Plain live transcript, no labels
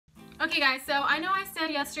Okay guys, so I know I said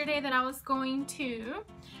yesterday that I was going to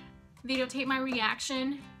videotape my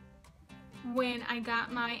reaction when I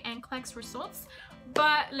got my Nclex results,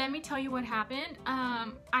 but let me tell you what happened. I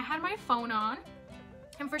had my phone on,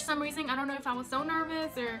 and for some reason, I don't know if I was so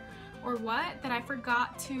nervous or what, that I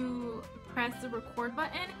forgot to press the record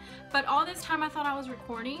button. But all this time I thought I was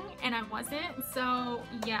recording and I wasn't. So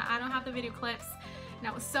yeah, I don't have the video clips, and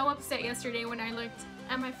I was so upset yesterday when I looked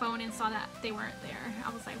at my phone and saw that they weren't there.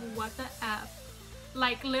 I was like, what the F?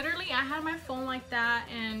 Like literally I had my phone like that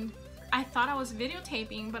and I thought I was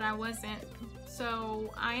videotaping, but I wasn't.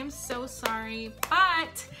 So I am so sorry,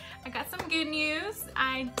 but I got some good news.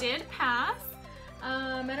 I did pass.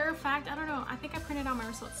 Matter of fact, I don't know, I think I printed out my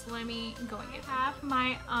results, so let me go and have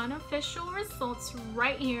my unofficial results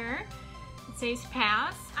right here. It says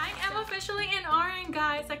pass. I am officially an RN,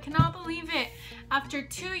 guys. I cannot believe it. After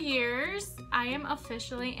 2 years, I am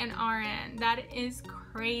officially an RN. That is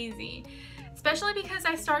crazy. Especially because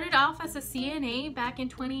I started off as a CNA back in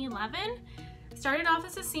 2011. Started off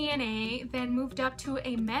as a CNA, then moved up to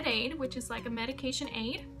a med aid, which is like a medication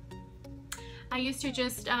aid. I used to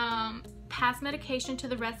just pass medication to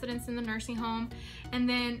the residents in the nursing home, and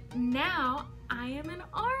then now I am an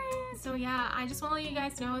RN. So yeah, I just want to let you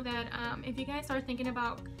guys know that if you guys are thinking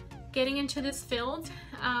about getting into this field,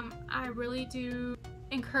 I really do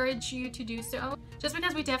encourage you to do so, just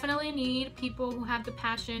because we definitely need people who have the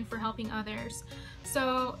passion for helping others.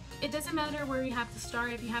 So it doesn't matter where you have to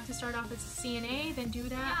start. If you have to start off as a CNA, then do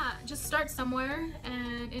that. Yeah, just start somewhere,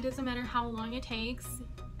 and it doesn't matter how long it takes.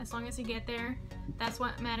 As long as you get there, that's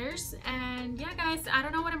what matters. And yeah guys, I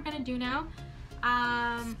don't know what I'm gonna do now.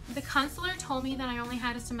 The counselor told me that I only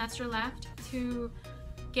had a semester left to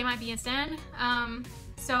get my BSN.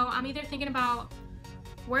 So I'm either thinking about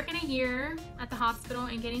working a year at the hospital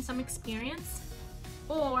and getting some experience,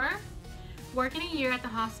 or working a year at the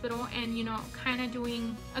hospital and, you know, kind of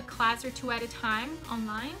doing a class or two at a time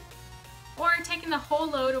online, or taking the whole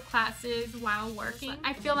load of classes while working.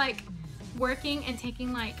 I feel like working and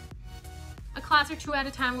taking like a class or two at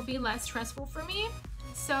a time will be less stressful for me.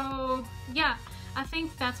 So yeah, I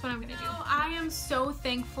think that's what I'm gonna do. I am so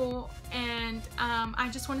thankful, and I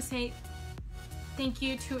just want to say thank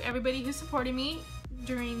you to everybody who supported me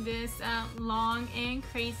during this long and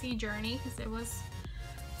crazy journey, because it was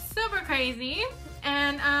super crazy.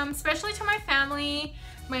 And especially to my family,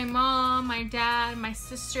 my mom, my dad, my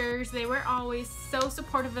sisters. They were always so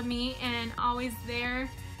supportive of me and always there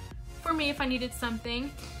for me if I needed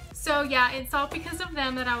something. So yeah, it's all because of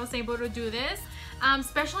them that I was able to do this.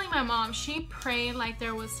 Especially my mom. She prayed like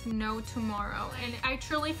there was no tomorrow, and I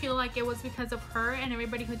truly feel like it was because of her and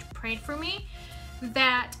everybody who prayed for me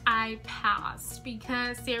that I passed,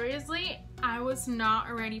 because seriously, I was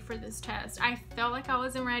not ready for this test. I felt like I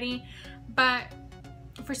wasn't ready, but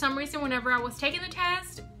for some reason whenever I was taking the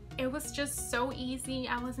test, it was just so easy.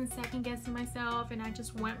 I wasn't second guessing myself, and I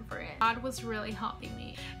just went for it. God was really helping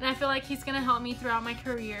me, and I feel like He's gonna help me throughout my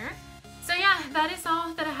career. So yeah, that is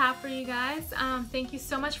all that I have for you guys. Thank you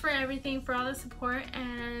so much for everything, for all the support,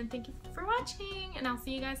 and thank you for watching, and I'll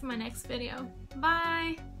see you guys in my next video.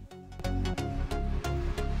 Bye!